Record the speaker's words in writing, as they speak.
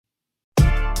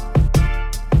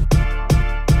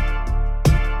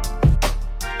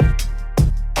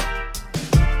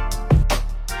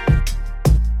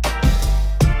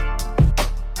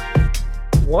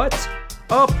What's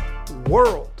up,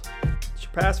 world? It's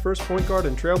your past first point guard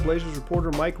and Trailblazers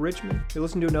reporter Mike Richmond. You're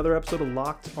listening to another episode of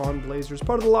Locked On Blazers,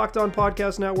 part of the Locked On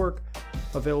Podcast Network,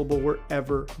 available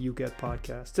wherever you get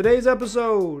podcasts. Today's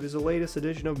episode is the latest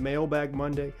edition of Mailbag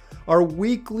Monday, our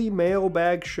weekly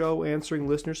mailbag show answering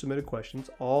listener-submitted questions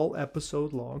all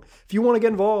episode long. If you want to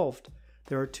get involved,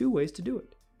 there are two ways to do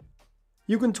it.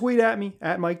 You can tweet at me,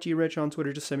 at Mike G. Rich on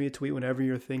Twitter. Just send me a tweet whenever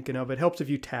you're thinking of it. Helps if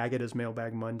you tag it as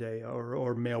Mailbag Monday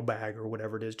or Mailbag or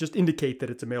whatever it is. Just indicate that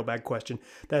it's a mailbag question.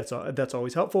 That's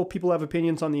always helpful. People have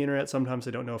opinions on the internet. Sometimes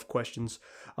they don't know if questions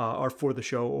are for the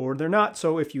show or they're not.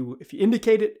 So if you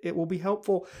indicate it, it will be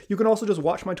helpful. You can also just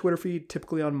watch my Twitter feed,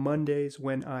 typically on Mondays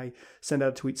when I send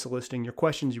out a tweet soliciting your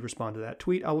questions. You respond to that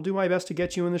tweet. I will do my best to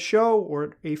get you in the show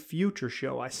or a future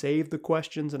show. I save the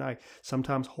questions and I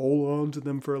sometimes hold on to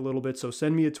them for a little bit. So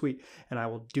send me a tweet and I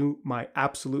will do my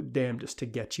absolute damnedest to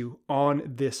get you on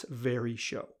this very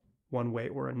show, one way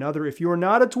or another. If you are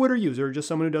not a Twitter user, or just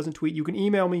someone who doesn't tweet, you can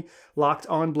email me.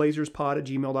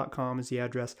 LockedOnBlazersPod@gmail.com is the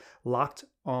address.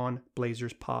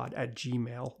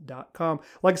 LockedOnBlazersPod@gmail.com.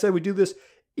 Like I said, we do this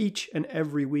each and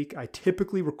every week. I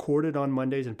typically record it on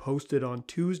Mondays and post it on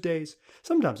Tuesdays.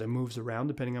 Sometimes it moves around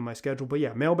depending on my schedule. But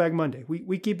yeah, Mailbag Monday.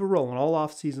 We keep it rolling all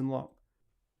off season long.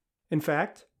 In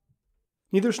fact,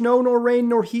 neither snow nor rain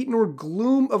nor heat nor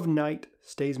gloom of night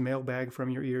stays mailbag from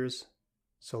your ears.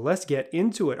 So let's get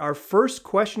into it. Our first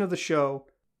question of the show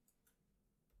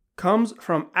comes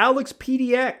from Alex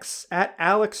PDX at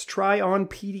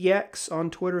AlexTryOnPDX on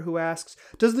Twitter, who asks,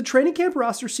 does the training camp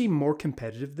roster seem more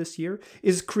competitive this year?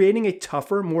 Is creating a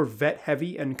tougher, more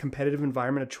vet-heavy and competitive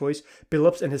environment a choice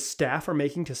Billups and his staff are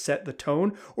making to set the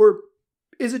tone? Or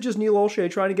is it just Neil Olshey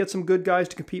trying to get some good guys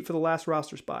to compete for the last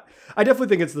roster spot? I definitely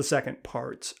think it's the second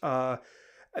part. I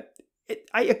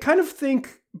kind of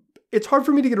think it's hard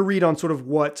for me to get a read on sort of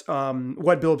what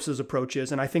Billups' approach is,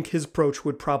 and I think his approach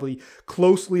would probably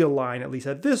closely align, at least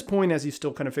at this point, as he's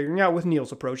still kind of figuring out, with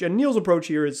Neil's approach. And Neil's approach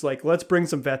here is like, let's bring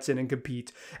some vets in and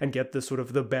compete and get the sort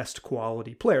of the best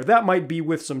quality player. That might be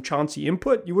with some Chauncey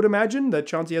input. You would imagine that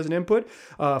Chauncey has an input.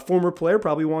 Former player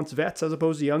probably wants vets as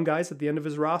opposed to young guys at the end of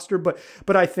his roster. But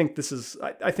I think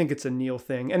I think it's a Neil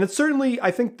thing, and it's certainly,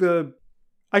 I think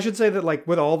I should say that, like,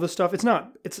 with all this stuff, it's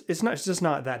just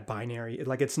not that binary.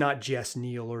 It's not just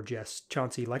Neil or just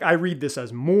Chauncey. Like, I read this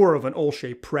as more of an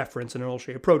Olshey preference and an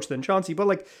Olshey approach than Chauncey, but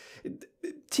like,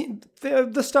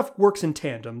 the stuff works in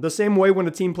tandem. The same way when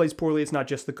a team plays poorly, it's not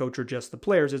just the coach or just the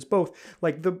players. It's both.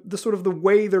 Like, the sort of the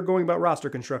way they're going about roster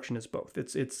construction is both.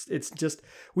 It's just,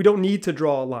 we don't need to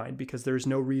draw a line because there's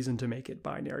no reason to make it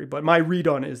binary. But my read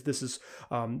on it is this is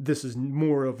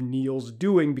more of Neil's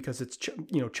doing because it's,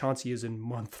 Chauncey is in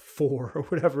month 4 or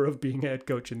whatever of being head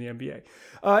coach in the NBA.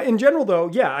 In general, though,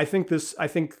 yeah, I think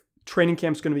training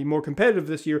camp's going to be more competitive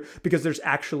this year because there's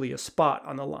actually a spot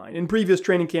on the line. In previous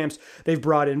training camps, they've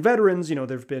brought in veterans.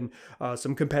 There've been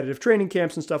some competitive training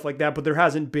camps and stuff like that, but there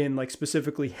hasn't been like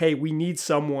specifically, hey, we need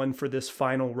someone for this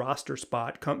final roster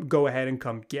spot. Go ahead and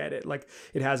come get it. Like,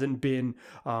 it hasn't been,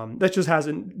 that just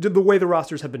hasn't, the way the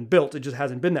rosters have been built, it just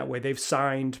hasn't been that way. They've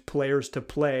signed players to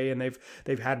play and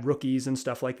they've had rookies and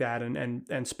stuff like that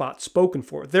and spots spoken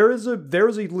for. There is a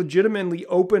legitimately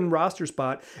open roster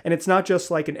spot, and it's not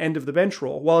just like an end of the bench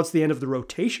role. While it's the end of the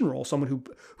rotation role, someone who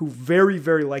very,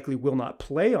 very likely will not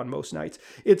play on most nights.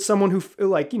 It's someone who,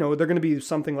 they're going to be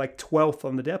something like 12th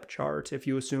on the depth chart if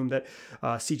you assume that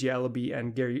CJ Elleby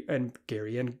and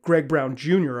Gary and Greg Brown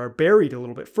Jr. are buried a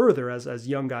little bit further as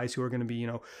young guys who are going to be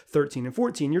 13 and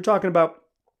 14. You're talking about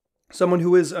someone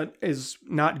who is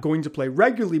not going to play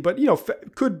regularly, but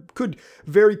could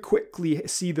very quickly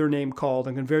see their name called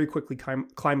and can very quickly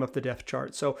climb up the depth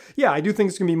chart. So yeah, I do think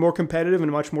it's going to be more competitive and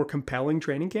a much more compelling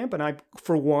training camp. And I,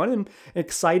 for one, am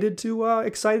excited to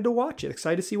watch it.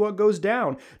 Excited to see what goes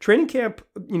down. Training camp,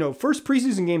 first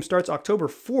preseason game starts October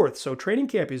 4th, so training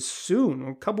camp is soon,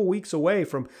 a couple weeks away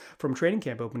from training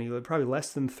camp opening. Probably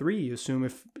less than 3. You assume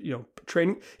if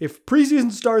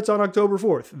preseason starts on October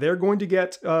 4th, they're going to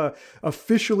get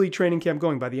officially training camp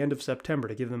going by the end of September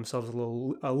to give themselves a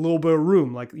little bit of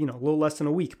room, like, a little less than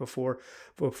a week before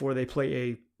they play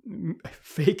a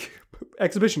fake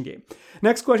exhibition game.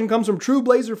 Next question comes from True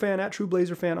Blazer Fan at True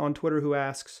Blazer Fan on Twitter, who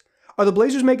asks, are the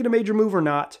Blazers making a major move or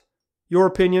not? Your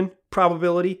opinion,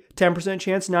 probability, 10%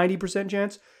 chance, 90%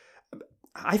 chance?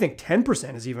 I think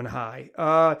 10% is even high.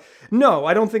 No,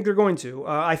 I don't think they're going to.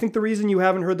 I think the reason you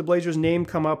haven't heard the Blazers' name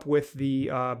come up with the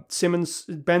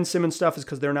Ben Simmons stuff is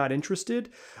because they're not interested.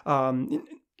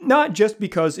 Not just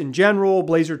because in general,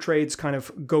 Blazer trades kind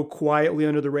of go quietly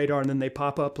under the radar and then they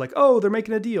pop up like, oh, they're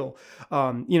making a deal.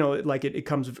 It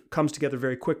comes together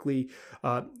very quickly.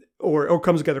 or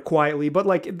comes together quietly, but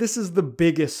like this is the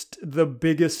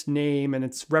biggest name, and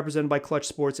it's represented by Clutch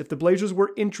Sports. If the Blazers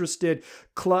were interested,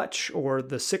 Clutch or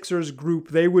the Sixers group,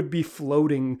 they would be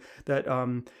floating that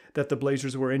that the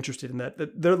Blazers were interested in that.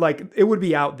 They're like, it would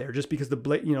be out there just because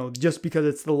just because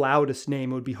it's the loudest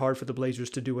name, it would be hard for the Blazers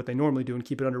to do what they normally do and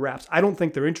keep it under wraps. I don't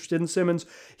think they're interested in Simmons.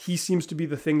 He seems to be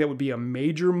the thing that would be a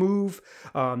major move.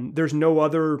 There's no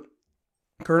other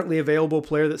currently available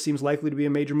player that seems likely to be a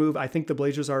major move. I think the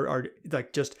Blazers are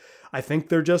like I think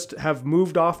they're just have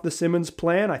moved off the Simmons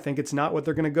plan. I think it's not what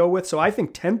they're going to go with. So I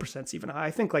think 10% is even high.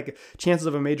 I think like chances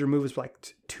of a major move is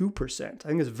like 2%. I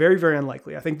think it's very, very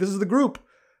unlikely. I think this is the group.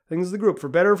 For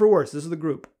better or for worse. This is the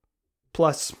group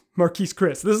plus Marquise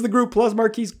Chris. This is the group plus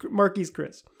Marquise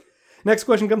Chris. Next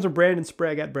question comes from Brandon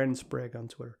Sprague at Brandon Sprague on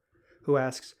Twitter, who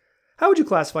asks, how would you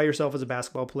classify yourself as a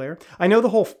basketball player? I know the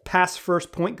whole pass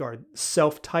first point guard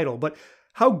self-title, but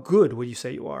how good would you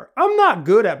say you are? I'm not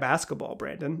good at basketball,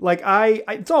 Brandon. Like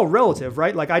it's all relative,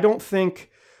 right? Like I don't think,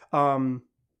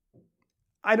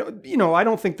 I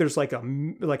don't think there's like a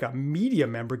media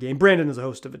member game. Brandon is a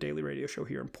host of a daily radio show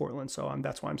here in Portland, so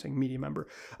that's why I'm saying media member.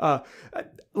 I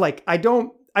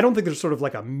don't think there's sort of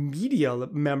like a media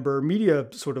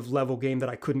sort of level game that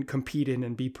I couldn't compete in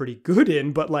and be pretty good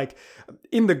in. But like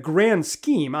in the grand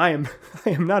scheme, I am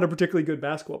not a particularly good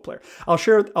basketball player. I'll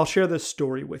share this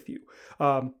story with you.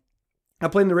 I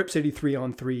played in the Rip City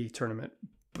 3-on-3 tournament.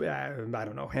 I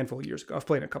don't know, a handful of years ago. I've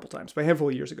played it a couple times, but a handful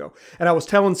of years ago. And I was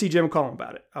telling CJ McCollum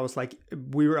about it. I was like,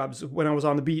 when I was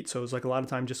on the beat, so it was like a lot of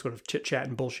time just sort of chit chat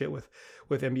and bullshit with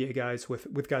NBA guys,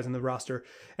 with guys in the roster.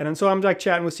 And so I'm like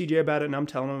chatting with CJ about it, and I'm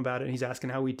telling him about it, and he's asking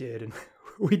how we did. And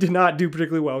we did not do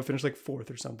particularly well. We finished like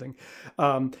 4th or something.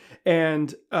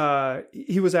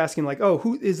 He was asking like, oh,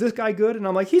 who is this guy good? And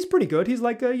I'm like, he's pretty good. He's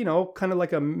like a, kind of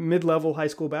like a mid-level high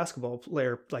school basketball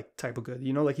player, like type of good,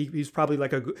 like he was probably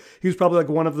like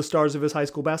one of the stars of his high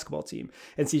school basketball team.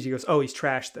 And CJ goes, oh, he's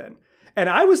trash then. And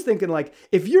I was thinking like,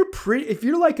 if you're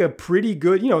like a pretty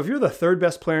good, if you're the 3rd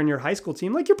best player in your high school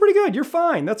team, like you're pretty good, you're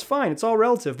fine. That's fine. It's all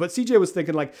relative. But CJ was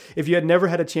thinking like, if you had never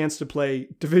had a chance to play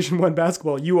Division I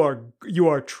basketball, you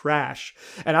are trash.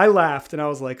 And I laughed and I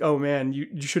was like, oh man,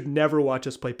 you should never watch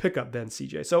us play pickup then,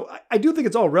 CJ. So I do think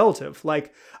it's all relative.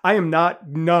 Like I am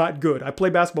not good. I play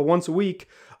basketball once a week.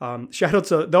 Shout out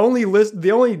to the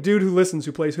only dude who listens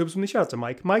who plays hoops with me. Shout out to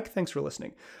Mike. Mike, thanks for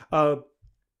listening.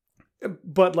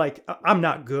 But like, I'm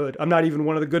not good. I'm not even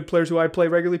one of the good players who I play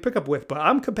regularly pickup with, but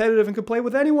I'm competitive and can play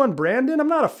with anyone, Brandon. I'm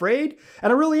not afraid.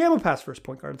 And I really am a pass first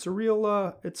point guard. It's a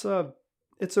real, it's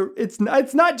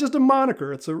not just a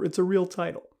moniker. It's a real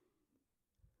title.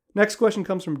 Next question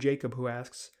comes from Jacob, who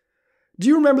asks, do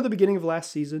you remember the beginning of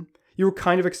last season? You were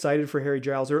kind of excited for Harry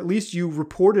Giles, or at least you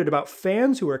reported about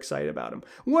fans who were excited about him.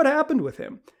 What happened with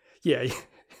him? Yeah.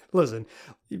 Listen,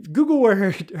 Google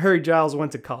where Harry Giles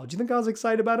went to college. You think I was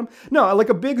excited about him? No, like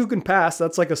a big who can pass.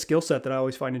 That's like a skill set that I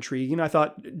always find intriguing. I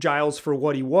thought Giles, for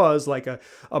what he was, like a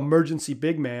emergency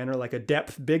big man or like a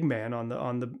depth big man on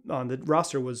the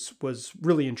roster, was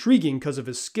really intriguing because of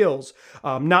his skills.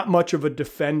 Not much of a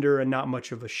defender and not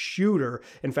much of a shooter.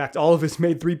 In fact, all of his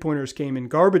made 3-pointers came in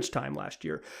garbage time last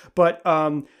year. But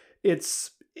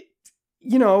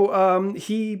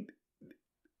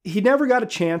he never got a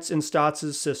chance in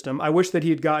Stotts' system. I wish that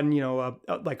he had gotten, a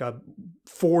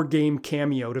 4-game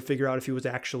cameo to figure out if he was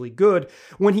actually good.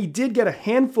 When he did get a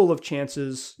handful of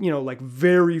chances, like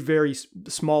very, very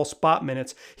small spot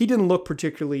minutes, he didn't look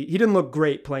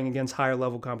great playing against higher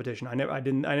level competition. I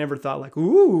never thought like,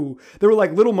 ooh, there were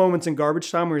like little moments in garbage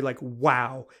time where you're like,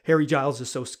 wow, Harry Giles is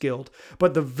so skilled.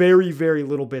 But the very, very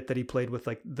little bit that he played with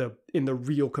in the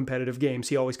real competitive games,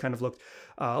 he always kind of looked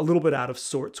a little bit out of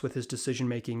sorts with his decision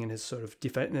making and his sort of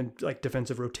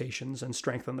defensive rotations and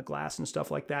strength on the glass and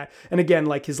stuff like that. And again,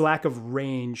 like his lack of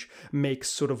range makes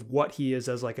sort of what he is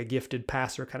as like a gifted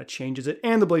passer kind of changes it.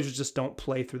 And the Blazers just didn't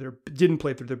play through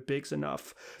their bigs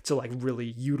enough to like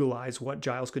really utilize what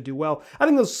Giles could do well. I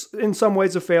think there's in some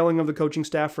ways a failing of the coaching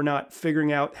staff for not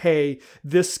figuring out, hey,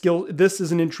 this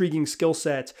is an intriguing skill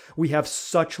set. We have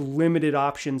such limited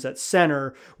options at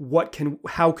center.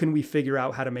 How can we figure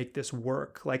out how to make this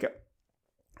work? Like,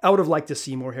 I would have liked to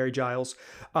see more Harry Giles,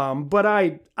 but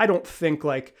I don't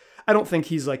think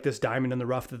he's like this diamond in the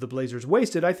rough that the Blazers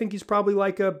wasted. I think he's probably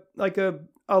like a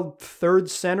 3rd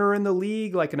center in the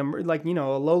league, a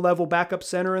low level backup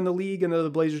center in the league, and the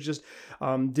Blazers just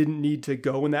didn't need to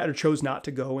go in that or chose not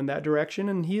to go in that direction.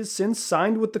 And he has since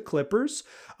signed with the Clippers.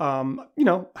 I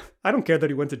don't care that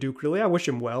he went to Duke really. I wish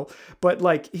him well, but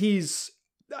like he's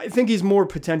I think he's more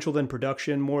potential than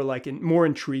production, more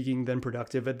intriguing than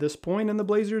productive at this point. And the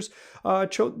Blazers,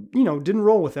 didn't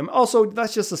roll with him. Also,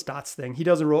 that's just a stats thing. He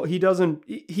doesn't roll.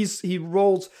 He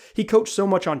rolls. He coached so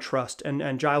much on trust,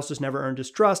 and Giles just never earned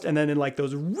his trust. And then in like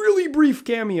those really brief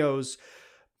cameos,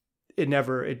 it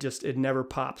never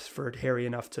pops for Harry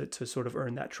enough to sort of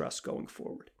earn that trust going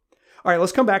forward. All right,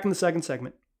 let's come back in the second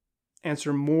segment,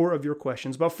 answer more of your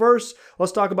questions. But first,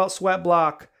 let's talk about Sweat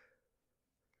Block.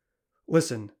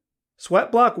 Listen,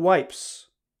 Sweat Block wipes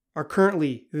are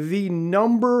currently the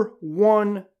number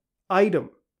one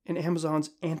item in Amazon's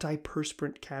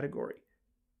antiperspirant category.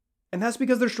 And that's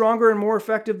because they're stronger and more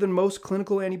effective than most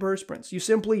clinical antiperspirants. You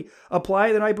simply apply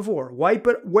it the night before. Wipe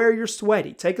it where you're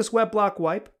sweaty. Take a Sweat Block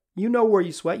wipe. You know where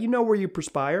you sweat. You know where you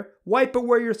perspire. Wipe it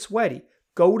where you're sweaty.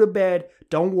 Go to bed.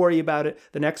 Don't worry about it.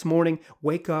 The next morning,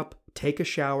 wake up, take a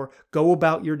shower, go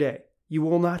about your day. You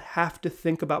will not have to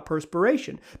think about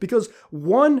perspiration because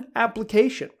one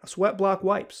application of Sweat Block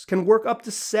wipes can work up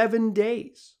to 7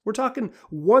 days. We're talking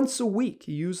once a week.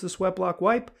 You use the Sweat Block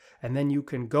wipe and then you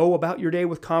can go about your day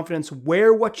with confidence.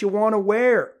 Wear what you want to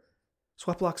wear.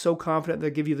 Sweat Block's so confident they'll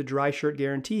give you the dry shirt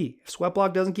guarantee. If Sweat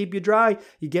Block doesn't keep you dry,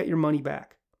 you get your money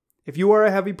back. If you are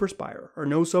a heavy perspirer or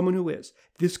know someone who is,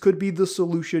 this could be the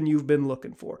solution you've been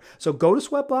looking for. So go to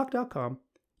sweatblock.com.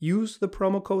 Use the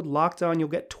promo code LOCKEDON. You'll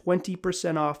get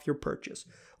 20% off your purchase.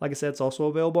 Like I said, it's also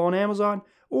available on Amazon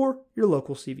or your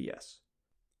local CVS.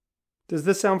 Does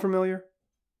this sound familiar?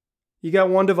 You got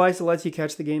one device that lets you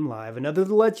catch the game live, another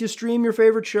that lets you stream your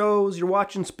favorite shows, you're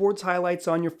watching sports highlights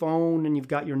on your phone, and you've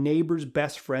got your neighbor's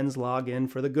best friends log in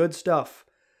for the good stuff.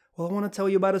 Well, I want to tell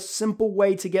you about a simple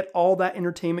way to get all that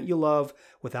entertainment you love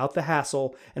without the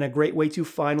hassle and a great way to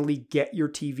finally get your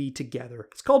TV together.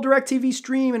 It's called DirecTV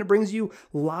Stream, and it brings you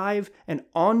live and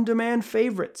on-demand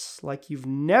favorites like you've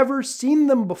never seen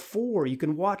them before. You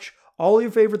can watch all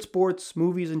your favorite sports,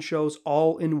 movies, and shows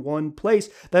all in one place.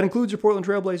 That includes your Portland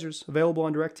Trail Blazers, available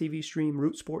on DirecTV Stream.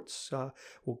 Root Sports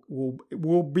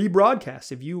will be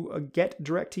broadcast if you get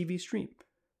DirecTV Stream.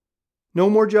 No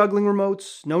more juggling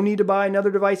remotes, no need to buy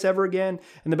another device ever again,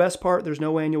 and the best part, there's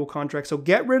no annual contract. So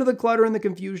get rid of the clutter and the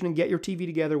confusion and get your TV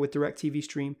together with DirecTV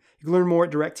Stream. You can learn more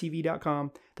at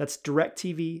directtv.com. That's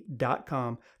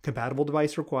directtv.com. Compatible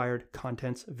device required.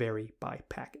 Contents vary by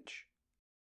package.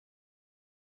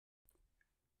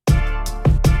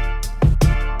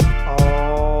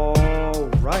 All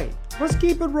right, let's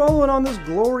keep it rolling on this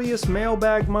glorious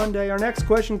Mailbag Monday. Our next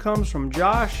question comes from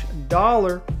Josh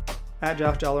Dollar, at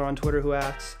Josh Dollar on Twitter, who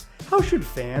asks, how should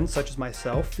fans, such as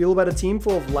myself, feel about a team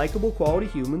full of likable quality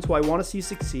humans who I want to see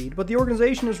succeed, but the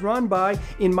organization is run by,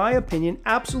 in my opinion,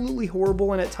 absolutely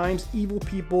horrible and at times evil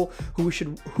people who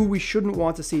we shouldn't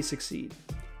want to see succeed?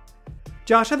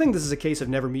 Josh, I think this is a case of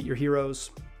never meet your heroes.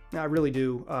 I really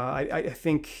do. I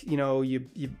think,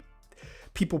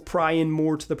 people pry in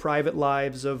more to the private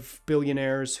lives of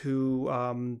billionaires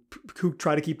who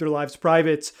try to keep their lives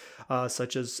private,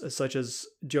 such as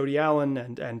Jody Allen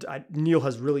and Neil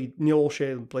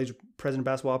Olshey, the Blazer president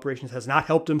of basketball operations, has not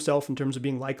helped himself in terms of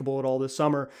being likable at all this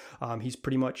summer. He's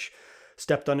pretty much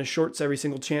stepped on his shorts every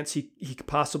single chance he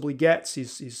possibly gets.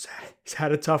 He's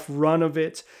had a tough run of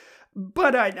it,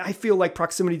 but I feel like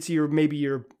proximity to your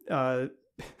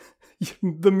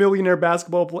the millionaire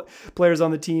basketball players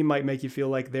on the team might make you feel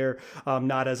like they're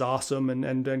not as awesome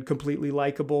and completely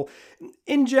likable.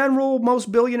 In general,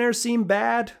 most billionaires seem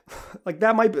bad. Like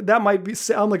that might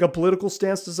sound like a political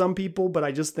stance to some people, but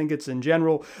I just think it's in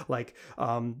general. Like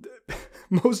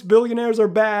most billionaires are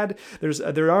bad.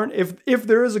 There aren't. If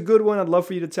there is a good one, I'd love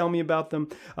for you to tell me about them.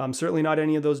 Certainly not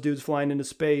any of those dudes flying into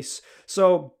space.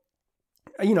 So,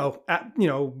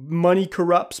 money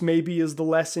corrupts maybe is the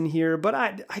lesson here, but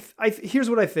I here's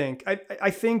what I think.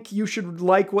 I think you should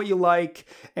like what you like,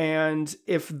 and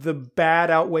if the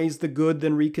bad outweighs the good,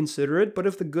 then reconsider it. But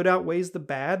if the good outweighs the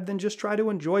bad, then just try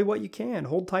to enjoy what you can.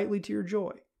 Hold tightly to your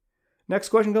joy. Next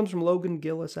question comes from Logan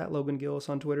Gillis, at Logan Gillis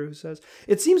on Twitter, who says,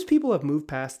 it seems people have moved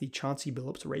past the Chauncey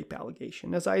Billups rape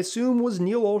allegation, as I assume was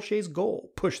Neil Olshey's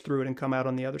goal, push through it and come out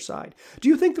on the other side. Do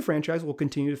you think the franchise will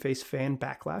continue to face fan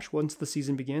backlash once the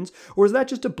season begins, or is that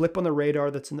just a blip on the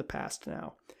radar that's in the past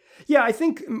now? Yeah, I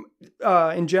think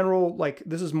in general, like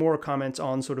this is more comments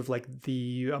on sort of like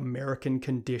the American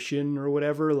condition or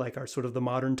whatever, like our sort of the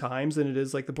modern times than it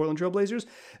is like the Portland Trail Blazers.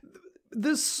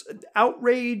 This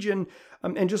outrage and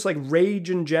just like rage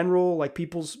in general, like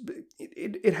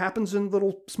it happens in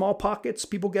little small pockets.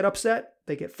 People get upset,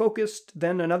 they get focused,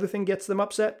 then another thing gets them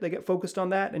upset, they get focused on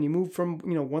that, and you move from,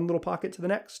 one little pocket to the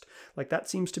next. Like that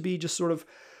seems to be just sort of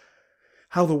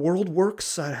how the world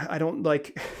works. I don't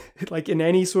like in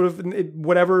any sort of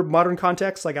whatever modern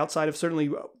context, like outside of certainly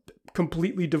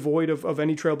completely devoid of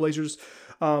any Trailblazers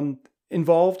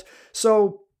involved.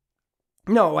 So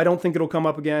no, I don't think it'll come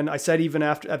up again. I said even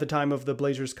at the time of the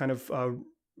Blazers kind of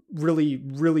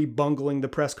really bungling the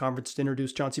press conference to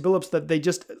introduce Chauncey Billups,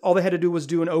 that all they had to do was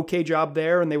do an okay job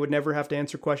there, and they would never have to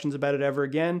answer questions about it ever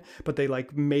again. But they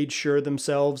made sure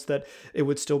themselves that it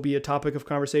would still be a topic of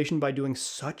conversation by doing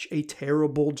such a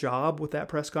terrible job with that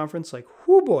press conference.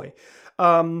 Whoo boy.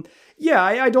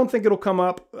 I don't think it'll come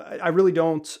up. I really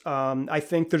don't. I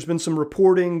think there's been some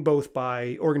reporting both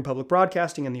by Oregon Public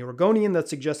Broadcasting and the Oregonian that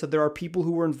suggests that there are people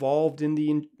who were involved in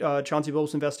the Chauncey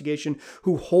Billups investigation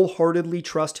who wholeheartedly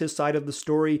trust his side of the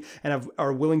story and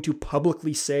are willing to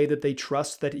publicly say that they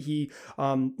trust that he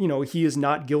is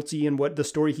not guilty and what the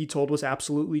story he told was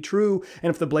absolutely true. And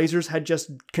if the Blazers had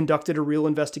just conducted a real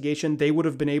investigation, they would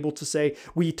have been able to say,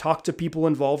 we talked to people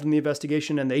involved in the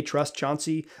investigation and they trust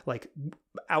Chauncey,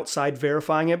 outside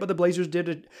verifying it. But the Blazers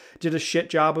did a shit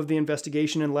job of the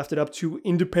investigation and left it up to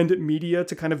independent media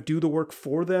to kind of do the work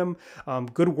for them.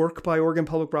 Good work by Oregon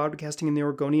Public Broadcasting and the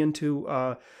Oregonian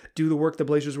to do the work the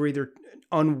Blazers were either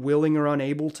unwilling or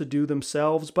unable to do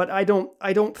themselves. But I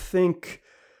don't think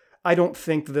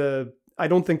the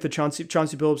Chauncey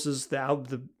Billups'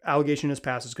 the allegation in his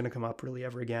past is going to come up really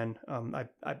ever again.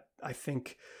 I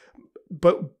think,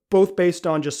 but both based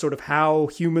on just sort of how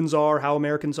humans are, how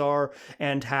Americans are,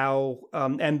 and how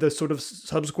and the sort of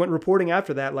subsequent reporting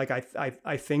after that,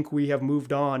 I think we have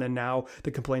moved on, and now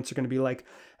the complaints are going to be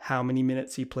how many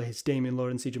minutes he plays Damian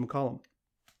Lillard and CJ McCollum.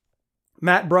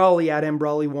 Matt Brawley at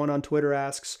mbrawley1 on Twitter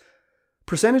asks,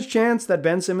 percentage chance that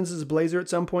Ben Simmons is a Blazer at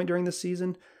some point during this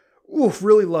season? Oof,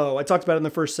 really low. I talked about it in the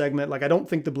first segment. I don't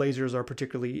think the Blazers are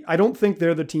I don't think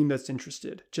they're the team that's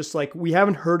interested. Just we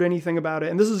haven't heard anything about it.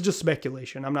 And this is just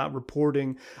speculation. I'm not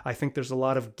reporting. I think there's a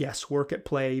lot of guesswork at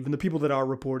play. Even the people that are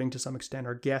reporting to some extent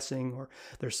are guessing, or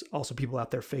there's also people out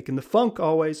there faking the funk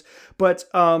always. But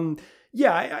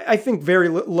I think very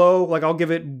low. I'll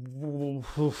give it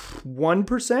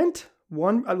 1%.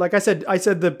 I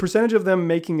said the percentage of them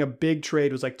making a big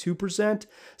trade was 2%.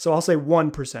 So I'll say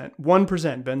 1%.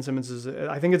 1%. Ben Simmons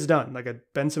I think it's done.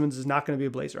 Ben Simmons is not going to be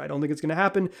a Blazer. I don't think it's going to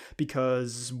happen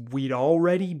because we'd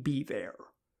already be there.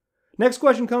 Next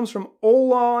question comes from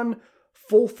Olan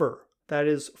Fulfer. That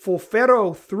is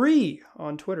Fulfero3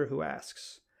 on Twitter, who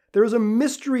asks, there is a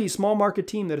mystery small market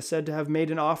team that is said to have made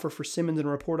an offer for Simmons in a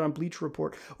report on Bleacher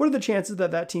Report. What are the chances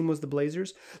that that team was the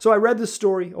Blazers? So I read this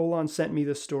story. Olan sent me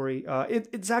this story.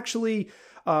 It's actually,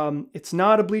 it's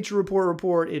not a Bleacher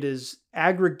Report. It is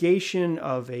aggregation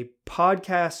of a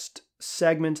podcast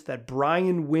segment that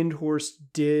Brian Windhorst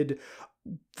did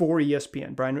for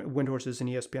ESPN. Brian Windhorst is an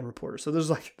ESPN reporter. So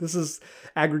this is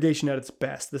aggregation at its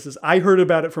best. I heard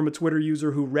about it from a Twitter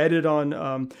user who read it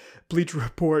on Bleacher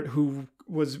Report, who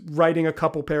was writing a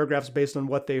couple paragraphs based on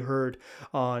what they heard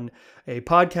on a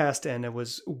podcast, and it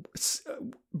was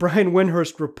Brian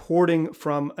Windhorst reporting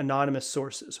from anonymous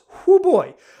sources. Whoo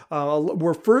boy,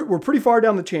 we're pretty far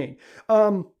down the chain.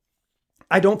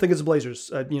 I don't think it's the Blazers.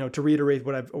 To reiterate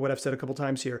what I've said a couple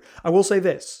times here, I will say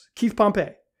this: Keith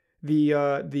Pompey,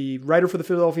 the writer for the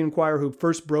Philadelphia Inquirer, who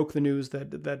first broke the news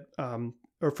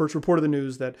or first reported the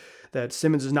news that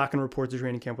Simmons is not going to report to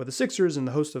training camp with the Sixers, and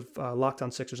the host of Locked On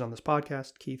Sixers on this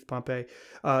podcast, Keith Pompey,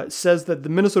 says that the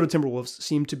Minnesota Timberwolves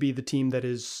seem to be the team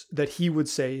that he would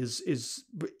say is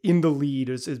in the lead,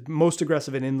 is most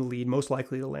aggressive and in the lead, most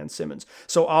likely to land Simmons.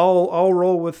 So I'll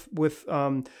roll with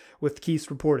Keith's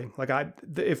reporting.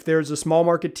 If there's a small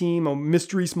market team, a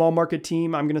mystery small market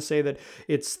team, I'm going to say that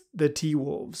it's the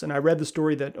T-Wolves. And I read the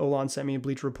story that Olan sent me in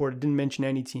Bleacher Report. It didn't mention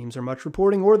any teams or much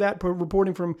reporting, or that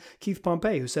reporting from Keith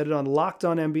Pompey, who said it on Locked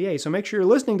On NBA. So make sure you're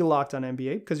listening to Locked On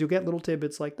NBA, because you'll get little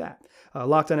tidbits like that.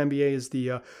 Locked On NBA is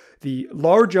the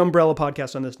large umbrella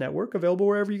podcast on this network, available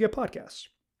wherever you get podcasts.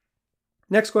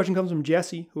 Next question comes from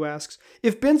Jesse, who asks,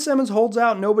 if Ben Simmons holds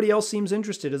out and nobody else seems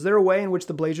interested, is there a way in which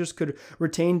the Blazers could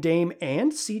retain Dame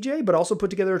and CJ, but also put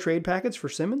together a trade package for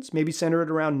Simmons, maybe center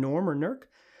it around Norm or Nurk?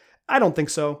 I don't think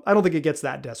so. I don't think it gets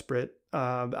that desperate.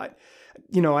 I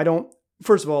don't.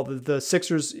 First of all, the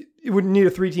Sixers, it would need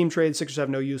a 3-team trade. Sixers have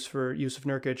no use for Jusuf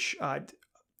Nurkic.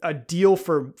 A deal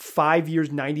for 5 years,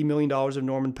 $90 million of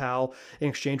Norman Powell in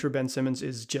exchange for Ben Simmons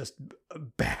is just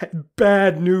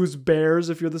bad news bears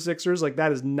if you're the Sixers.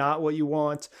 That is not what you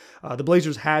want. The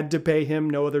Blazers had to pay him.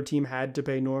 No other team had to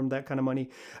pay Norm that kind of money.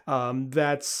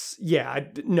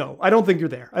 No, I don't think you're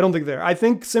there. I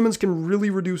think Simmons can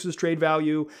really reduce his trade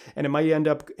value, and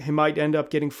he might end up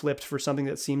getting flipped for something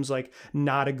that seems like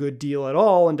not a good deal at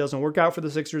all and doesn't work out for the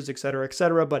Sixers, et cetera, et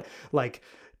cetera. But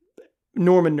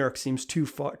Norman Nurk seems too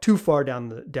far down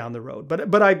the road.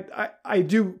 But I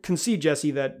do concede,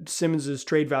 Jesse, that Simmons'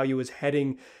 trade value is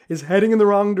heading in the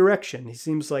wrong direction. He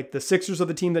seems like the Sixers are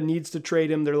the team that needs to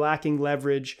trade him. They're lacking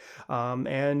leverage,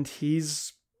 and he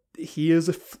is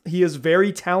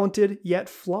very talented yet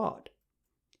flawed.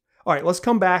 All right, let's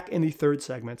come back in the third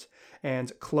segment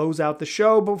and close out the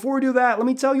show. Before we do that, let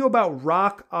me tell you about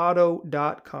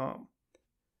RockAuto.com.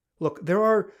 Look, there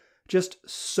are just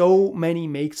so many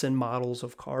makes and models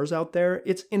of cars out there.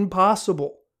 It's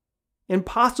impossible,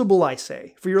 I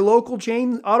say, for your local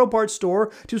chain auto parts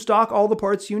store to stock all the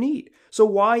parts you need. So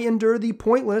why endure the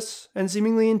pointless and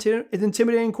seemingly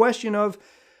intimidating question of,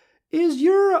 is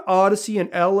your Odyssey an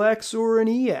LX or an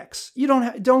EX? You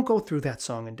don't go through that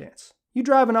song and dance. You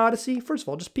drive an Odyssey, first of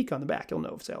all, just peek on the back. You'll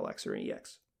know if it's LX or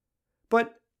EX.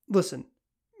 But listen,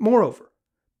 moreover,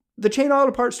 the chain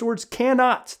auto parts stores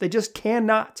they just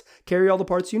cannot carry all the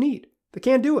parts you need. They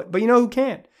can't do it. But you know who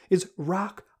can? Is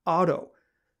Rock Auto,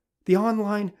 the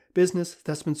online business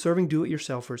that's been serving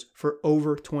do-it-yourselfers for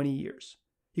over 20 years.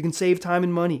 You can save time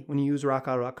and money when you use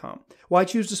rockauto.com. Why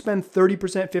choose to spend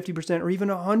 30%, 50%, or even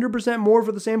 100% more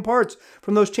for the same parts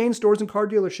from those chain stores and car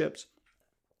dealerships?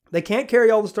 They can't carry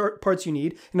all the parts you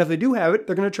need, and if they do have it,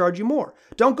 they're going to charge you more.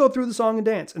 Don't go through the song and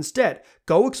dance. Instead,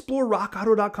 go explore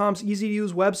rockauto.com's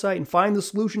easy-to-use website and find the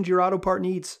solution to your auto part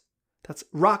needs. That's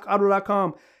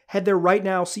rockauto.com. Head there right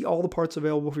now, see all the parts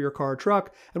available for your car or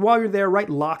truck, and while you're there, write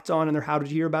Locked On in their How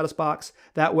Did You Hear About Us box.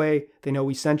 That way, they know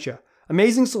we sent you.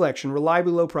 Amazing selection,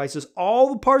 reliably low prices,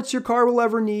 all the parts your car will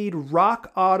ever need,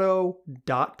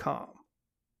 rockauto.com.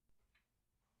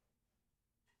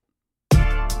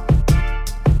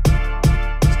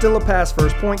 Still a pass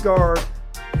first point guard.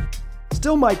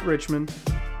 Still Mike Richmond.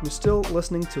 We're still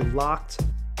listening to Locked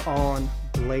On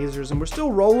Blazers, and we're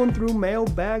still rolling through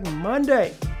Mailbag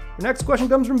Monday. The next question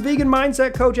comes from Vegan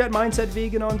Mindset Coach at Mindset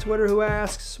Vegan on Twitter, who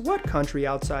asks, what country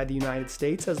outside the United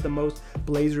States has the most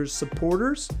Blazers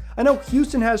supporters? I know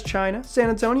Houston has China, San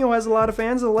Antonio has a lot of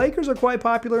fans, and the Lakers are quite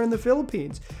popular in the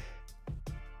Philippines.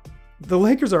 The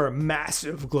Lakers are a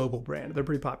massive global brand. They're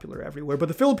pretty popular everywhere, but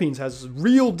the Philippines has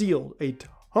real deal a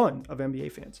ton of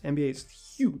NBA fans. NBA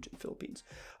is huge in the Philippines.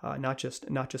 Not just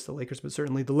the Lakers, but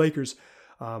certainly the Lakers.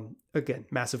 Again,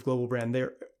 massive global brand.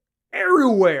 They're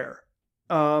everywhere.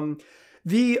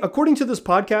 According to this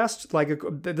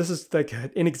podcast, this is like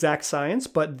inexact science,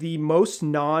 but the most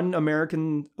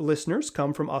non-American listeners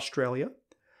come from Australia.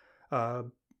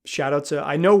 Shout out to,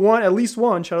 I know at least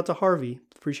one, shout out to Harvey.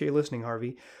 Appreciate you listening,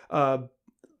 Harvey.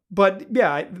 But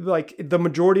yeah, like the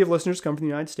majority of listeners come from the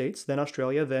United States, then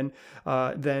Australia, then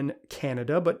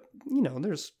Canada. But you know,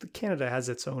 Canada has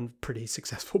its own pretty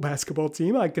successful basketball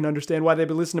team. I can understand why they've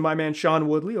been listening to my man Sean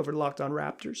Woodley over at Locked On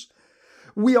Raptors.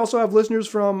 We also have listeners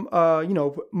from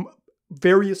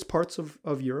various parts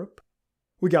of Europe.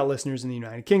 We got listeners in the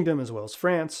United Kingdom as well as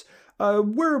France.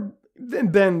 We're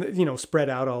then spread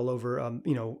out all over a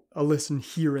listen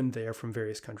here and there from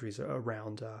various countries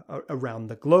around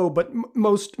the globe, but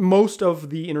most of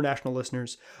the international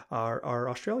listeners are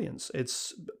Australians.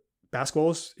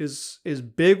 Basketball is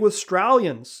big with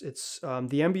Australians. It's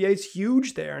the NBA is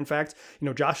huge there. In fact,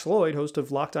 Josh Lloyd, host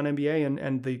of Locked On NBA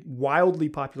and the wildly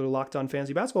popular Locked On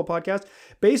Fantasy Basketball podcast,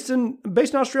 based in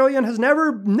Australia, and has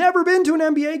never been to an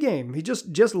NBA game. He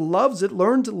just loves it,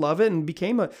 learned to love it, and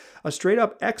became a straight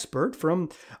up expert from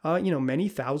many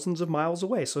thousands of miles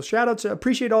away. So shout out to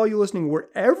appreciate all you listening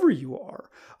wherever you are.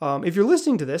 If you're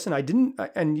listening to this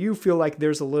and you feel like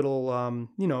there's a little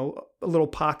a little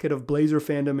pocket of Blazer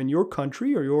fandom in your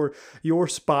country or your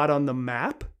spot on the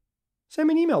map, send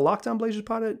me an email,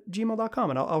 lockedonblazerspod@gmail.com,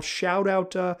 and I'll shout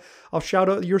out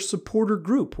your supporter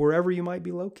group wherever you might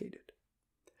be located.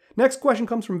 Next question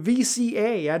comes from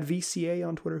VCA at VCA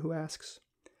on Twitter, who asks,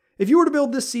 if you were to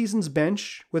build this season's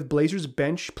bench with Blazers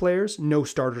bench players, no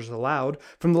starters allowed,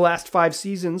 from the last 5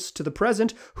 seasons to the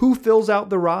present, who fills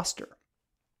out the roster?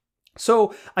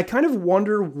 So I kind of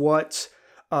wonder what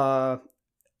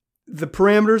the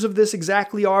parameters of this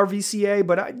exactly are, VCA,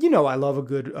 but I love a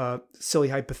good silly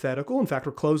hypothetical. In fact,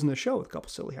 we're closing the show with a couple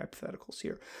silly hypotheticals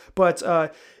here. But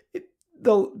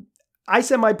I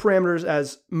set my parameters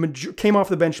as came off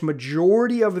the bench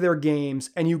majority of their games,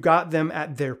 and you got them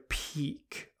at their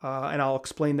peak. And I'll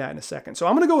explain that in a second. So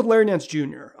I'm going to go with Larry Nance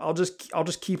Jr. I'll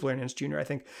just keep Larry Nance Jr. I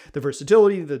think the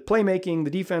versatility, the playmaking,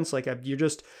 the defense,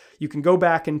 you can go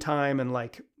back in time, and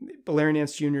like Larry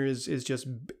Nance Jr. is just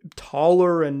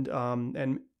taller and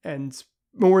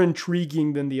more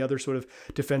intriguing than the other sort of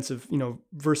defensive,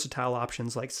 versatile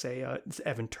options like, say,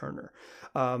 Evan Turner.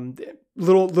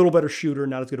 Little better shooter,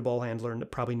 not as good a ball handler, and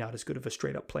probably not as good of a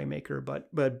straight up playmaker,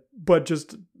 but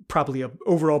just probably a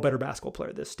overall better basketball player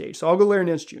at this stage. So I'll go Larry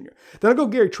Nance Jr. Then I'll go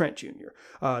Gary Trent Jr.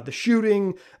 The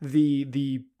shooting,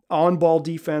 the on-ball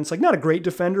defense, like not a great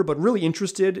defender, but really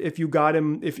interested if you got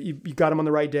him on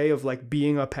the right day of like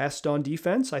being a pest on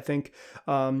defense. I think,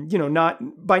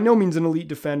 not by no means an elite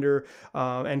defender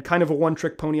and kind of a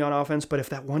one-trick pony on offense, but if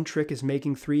that one trick is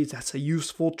making threes, that's a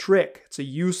useful trick. It's a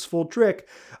useful trick.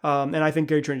 And I think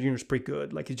Gary Trent Jr. is pretty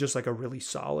good. Like he's just like a really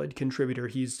solid contributor.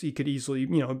 He could easily,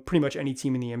 pretty much any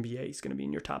team in the NBA, he's going to be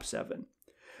in your top 7.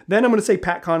 Then I'm going to say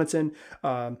Pat Connaughton.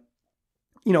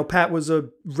 Pat was a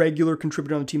regular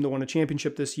contributor on the team that won a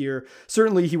championship this year.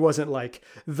 Certainly he wasn't like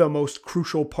the most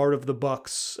crucial part of the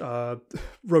Bucks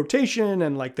rotation.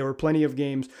 And like there were plenty of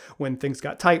games when things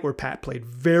got tight where Pat played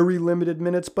very limited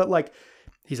minutes, but like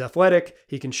he's athletic,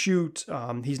 he can shoot.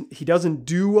 He doesn't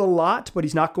do a lot, but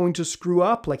he's not going to screw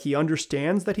up. Like he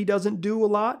understands that he doesn't do a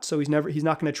lot. So he's not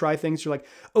going to try things. You're like,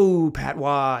 oh, Pat,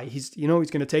 why? He's going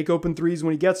to take open threes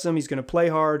when he gets them. He's going to play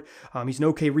hard. He's an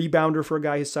okay rebounder for a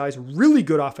guy his size. Really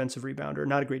good offensive rebounder,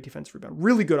 not a great defensive rebounder.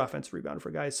 Really good offensive rebounder for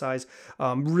a guy his size.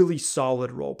 Really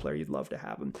solid role player. You'd love to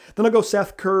have him. Then I'll go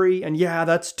Seth Curry. And yeah,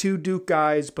 that's 2 Duke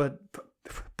guys, but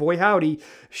boy howdy,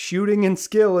 shooting and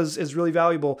skill is really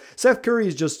valuable. Seth Curry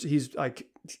is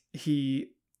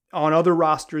on other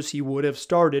rosters he would have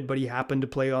started, but he happened to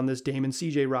play on this Dame and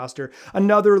CJ roster.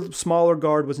 Another smaller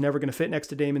guard was never going to fit next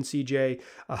to Dame and CJ.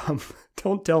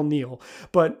 Don't tell Neil,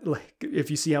 but like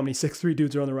if you see how many 6'3"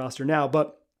 dudes are on the roster now,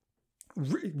 but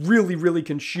really, really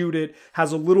can shoot it,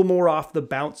 has a little more off the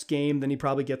bounce game than he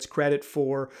probably gets credit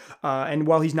for. And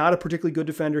while he's not a particularly good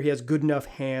defender, he has good enough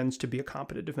hands to be a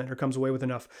competent defender, comes away with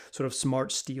enough sort of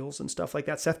smart steals and stuff like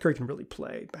that. Seth Curry can really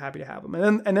play. Happy to have him.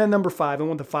 And then number 5, I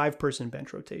went the 5-person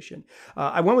bench rotation.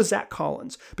 I went with Zach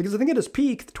Collins because I think at his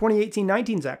peak,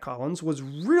 2018-19 Zach Collins was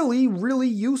really, really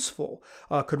useful.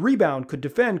 Could rebound, could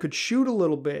defend, could shoot a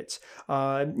little bit.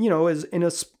 Is in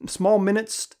a small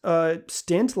minutes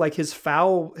stint, like his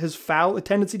foul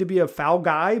tendency to be a foul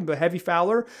guy, a heavy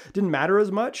fouler, didn't matter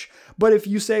as much. But if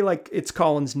you say like it's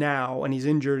Collins now and he's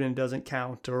injured and it doesn't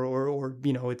count, or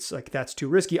it's like that's too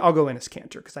risky, I'll go Enes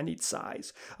Kanter because I need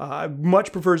size. I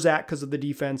much prefer Zach because of the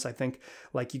defense. I think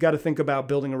like you got to think about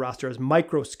building a roster as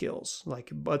micro skills.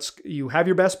 Like, you have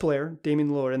your best player,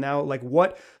 Damian Lillard, and now like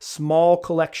what small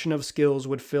collection of skills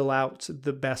would fill out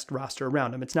the best roster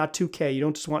around him? It's not 2K. You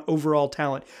don't just want overall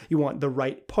talent. You want the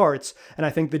right parts. And I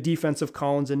think the defense of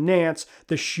Collins and Nance,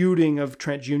 the shooting of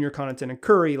Trent Jr., Connaughton, and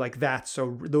Curry, like that.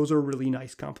 So those are really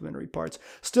nice complementary parts.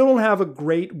 Still don't have a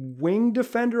great wing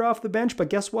defender off the bench, but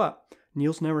guess what?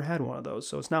 Neil's never had one of those,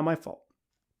 so it's not my fault.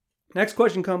 Next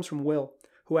question comes from Will,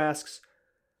 who asks,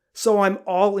 so I'm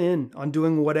all in on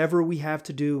doing whatever we have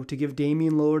to do to give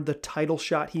Damian Lillard the title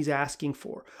shot he's asking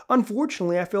for.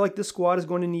 Unfortunately, I feel like this squad is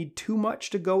going to need too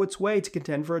much to go its way to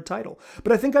contend for a title.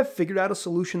 But I think I've figured out a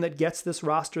solution that gets this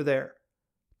roster there.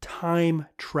 Time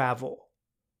travel.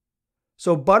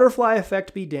 So butterfly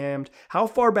effect be damned. How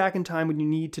far back in time would you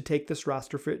need to take this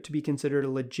roster for it to be considered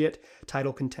a legit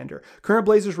title contender? Current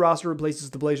Blazers roster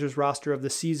replaces the Blazers roster of the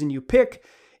season you pick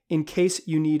in case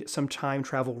you need some time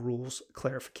travel rules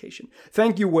clarification.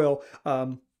 Thank you, Will.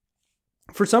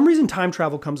 For some reason, time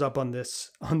travel comes up on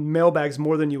mailbags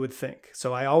more than you would think.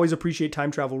 So I always appreciate time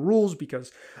travel rules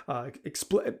because,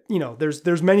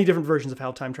 there's many different versions of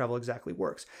how time travel exactly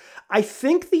works. I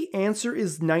think the answer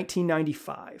is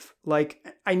 1995. Like,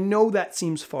 I know that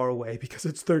seems far away because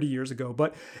it's 30 years ago,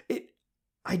 but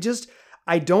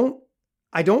I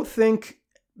don't think,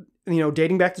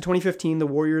 dating back to 2015, the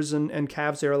Warriors and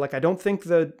Cavs era, like, I don't think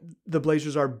the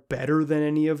Blazers are better than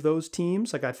any of those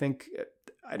teams. Like,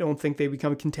 I don't think they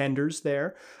become contenders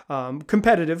there.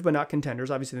 Competitive, but not contenders.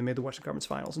 Obviously, they made the Western Conference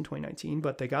Finals in 2019,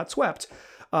 but they got swept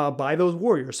by those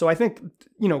Warriors. So I think,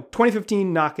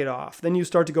 2015, knock it off. Then you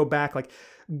start to go back, like,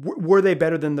 were they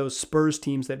better than those Spurs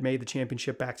teams that made the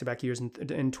championship back-to-back years in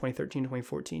 2013,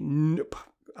 2014? Nope.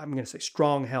 I'm going to say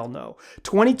strong hell no.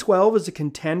 2012 is a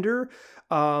contender,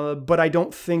 but I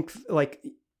don't think, like,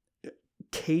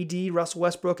 KD, Russell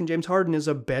Westbrook, and James Harden is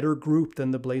a better group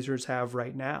than the Blazers have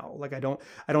right now. Like, I don't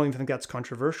even think that's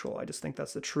controversial. I just think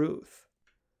that's the truth.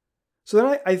 So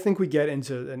then I think we get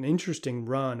into an interesting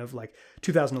run of like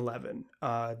 2011,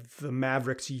 the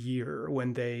Mavericks year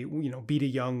when they, beat a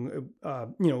young,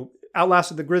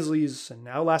 outlasted the Grizzlies and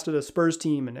outlasted a Spurs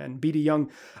team and beat a young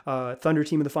Thunder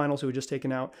team in the finals who had just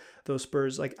taken out those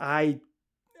Spurs. Like, I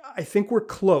I think we're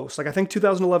close. Like I think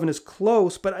 2011 is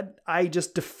close, but I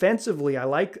just defensively, I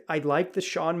like the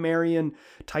Sean Marion,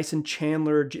 Tyson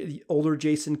Chandler, older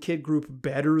Jason Kidd group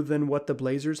better than what the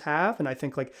Blazers have. And I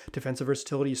think like defensive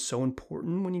versatility is so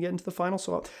important when you get into the final.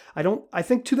 So I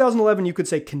think 2011 you could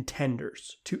say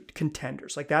contenders.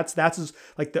 Like that's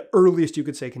like the earliest you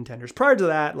could say contenders. Prior to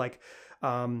that, like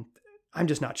I'm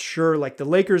just not sure. Like the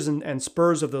Lakers and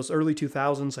Spurs of those early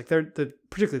 2000s, like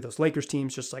particularly those Lakers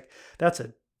teams, just like that's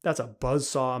a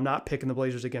buzzsaw. I'm not picking the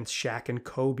Blazers against Shaq and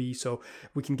Kobe, so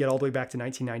we can get all the way back to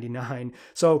 1999.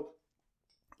 So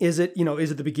is it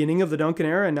the beginning of the Duncan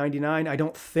era in 99? I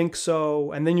don't think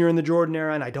so. And then you're in the Jordan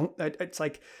era, and it's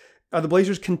like, are the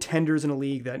Blazers contenders in a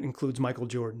league that includes Michael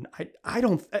Jordan? I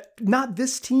don't, not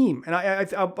this team. And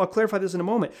I'll clarify this in a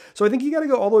moment. So I think you got to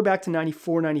go all the way back to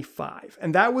 94, 95.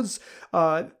 And that was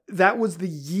the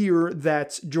year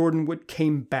that Jordan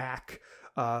came back.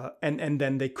 And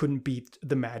then they couldn't beat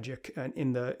the Magic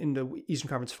in the Eastern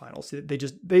Conference Finals.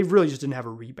 They really just didn't have a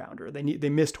rebounder. They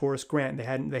missed Horace Grant. They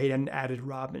hadn't added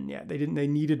Rodman yet. They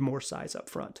needed more size up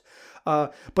front.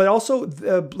 But also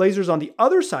the Blazers on the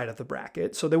other side of the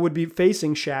bracket, so they would be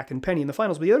facing Shaq and Penny in the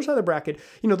finals. But the other side of the bracket,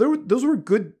 those were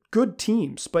good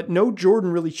teams, but no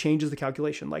Jordan really changes the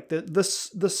calculation. Like the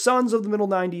Suns of the middle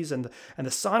 90s and the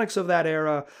Sonics of that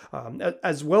era,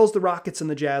 as well as the Rockets and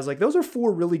the Jazz, like those are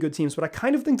four really good teams. But I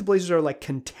kind of think the Blazers are like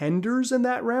contenders in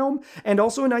that realm. And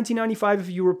also in 1995, if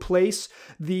you replace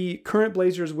the current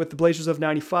Blazers with the Blazers of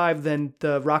 95, then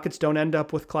the Rockets don't end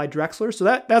up with Clyde Drexler. So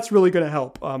that's really going to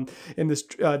help. In this,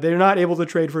 they're not able to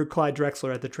trade for Clyde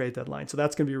Drexler at the trade deadline, so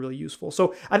that's going to be really useful.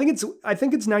 So I think it's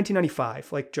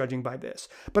 1995, like judging by this.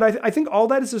 But I think all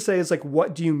that is to say is like,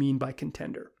 what do you mean by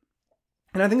contender?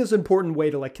 And I think it's an important way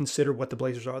to like consider what the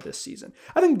Blazers are this season.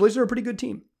 I think the Blazers are a pretty good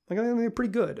team. Like I think they're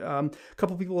pretty good. A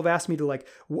couple people have asked me to like,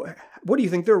 what do you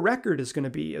think their record is going to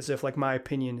be? As if like my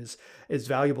opinion is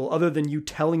valuable, other than you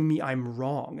telling me I'm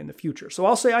wrong in the future. So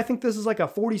I'll say I think this is like a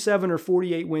 47 or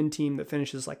 48 win team that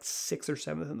finishes like 6th or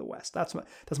 7th in the West. That's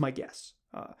my guess.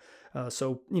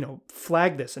 So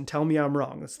flag this and tell me I'm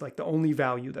wrong. It's like the only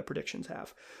value that predictions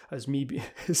have, as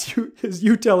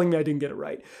you telling me I didn't get it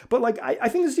right. But like I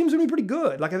think this team's gonna be pretty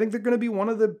good. Like I think they're gonna be one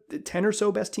of the 10 or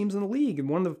so best teams in the league and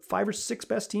one of the 5 or 6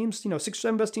 best teams, 6 or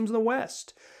 7 best teams in the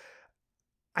West.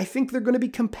 I think they're going to be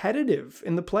competitive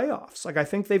in the playoffs. Like I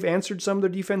think they've answered some of their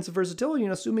defensive versatility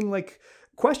and assuming like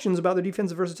questions about their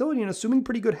defensive versatility and assuming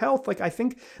pretty good health. Like I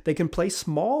think they can play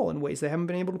small in ways they haven't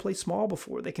been able to play small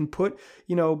before. They can put,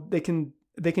 they can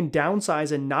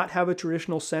downsize and not have a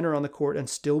traditional center on the court and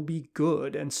still be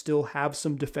good and still have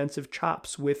some defensive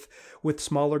chops with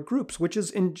smaller groups, which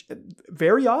is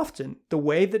very often the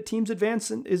way that teams advance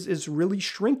is really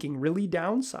shrinking, really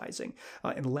downsizing,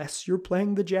 unless you're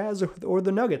playing the Jazz or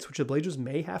the Nuggets, which the Blazers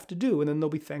may have to do, and then they'll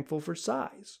be thankful for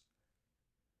size.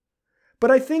 But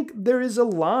I think there is a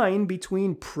line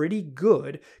between pretty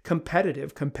good,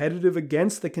 competitive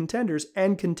against the contenders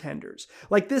and contenders.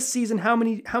 Like this season, how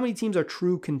many teams are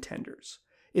true contenders?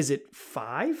 Is it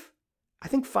 5? I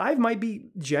think 5 might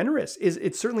be generous.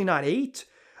 It's certainly not 8.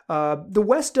 The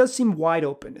West does seem wide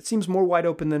open. It seems more wide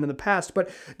open than in the past.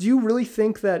 But do you really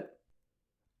think that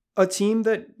a team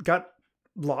that got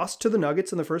lost to the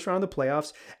Nuggets in the first round of the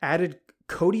playoffs, added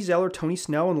Cody Zeller, Tony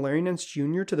Snell, and Larry Nance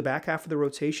Jr. to the back half of the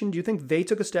rotation, do you think they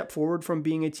took a step forward from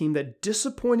being a team that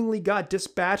disappointingly got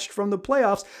dispatched from the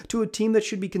playoffs to a team that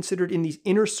should be considered in the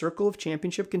inner circle of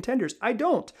championship contenders? I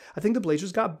don't. I think the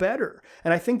Blazers got better.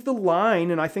 And I think the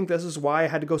line, and I think this is why I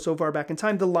had to go so far back in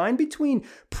time, the line between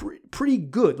pretty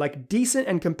good, like decent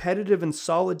and competitive and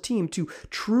solid team to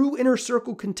true inner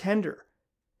circle contender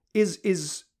is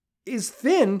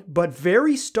thin, but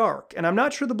very stark. And I'm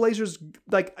not sure the Blazers,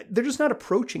 like, they're just not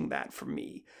approaching that for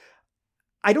me.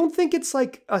 I don't think it's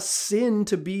like a sin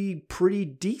to be pretty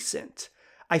decent.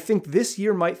 I think this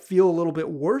year might feel a little bit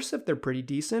worse if they're pretty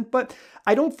decent, but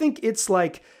I don't think it's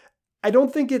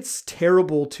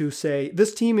terrible to say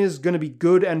this team is going to be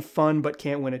good and fun, but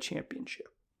can't win a championship.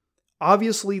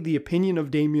 Obviously, the opinion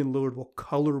of Damian Lillard will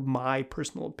color my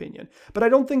personal opinion, but I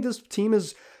don't think this team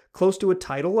is close to a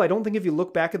title. I don't think if you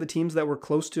look back at the teams that were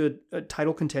close to a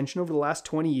title contention over the last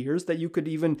 20 years that you could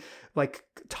even like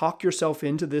talk yourself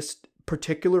into this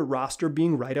particular roster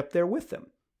being right up there with them.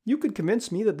 You could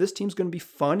convince me that this team's going to be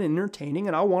fun and entertaining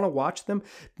and I'll want to watch them,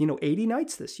 80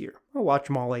 nights this year. I'll watch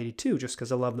them all 82 just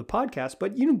because I love the podcast,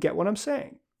 but you don't get what I'm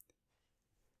saying.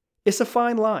 It's a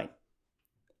fine line.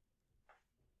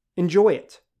 Enjoy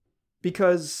it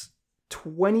because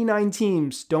 29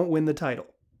 teams don't win the title.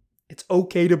 It's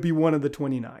okay to be one of the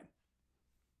 29.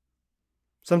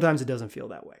 Sometimes it doesn't feel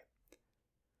that way.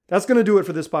 That's going to do it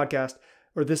for this podcast.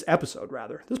 or this episode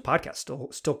rather. This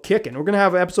podcast still kicking. We're going to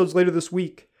have episodes later this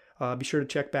week. Be sure to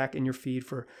check back in your feed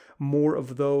for more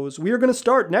of those. We are going to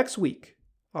start next week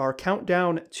our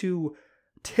countdown to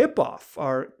tip-off,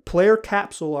 our player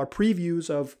capsule, our previews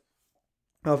of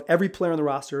every player on the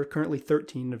roster, currently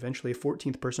 13, eventually a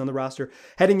 14th person on the roster.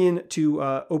 Heading into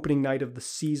opening night of the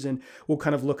season, we'll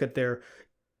kind of look at their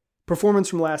performance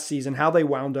from last season, how they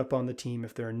wound up on the team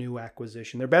if they're a new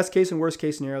acquisition, their best case and worst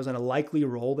case scenarios, and a likely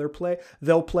role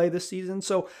they'll play this season.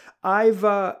 So I've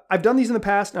done these in the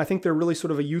past, and I think they're really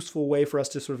sort of a useful way for us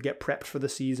to sort of get prepped for the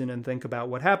season and think about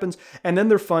what happens. And then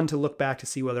they're fun to look back to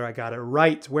see whether I got it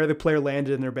right, where the player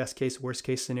landed in their best case, worst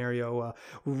case scenario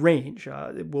range.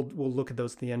 We'll look at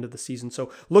those at the end of the season.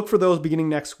 So look for those beginning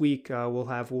next week.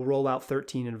 We'll roll out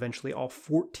 13 and eventually all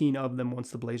 14 of them once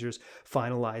the Blazers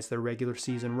finalize their regular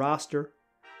season roster.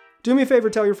 Do me a favor,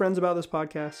 tell your friends about this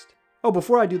podcast. Oh,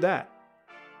 before I do that,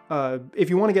 if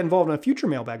you want to get involved in a future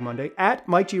Mailbag Monday, at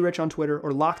Mike G. Rich on Twitter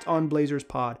or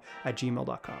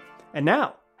lockedonblazerspod@gmail.com. And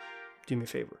now, do me a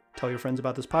favor, tell your friends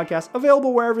about this podcast.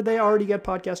 Available wherever they already get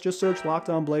podcasts. Just search Locked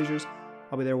On Blazers.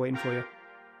 I'll be there waiting for you.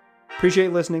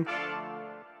 Appreciate listening.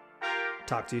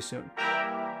 Talk to you soon.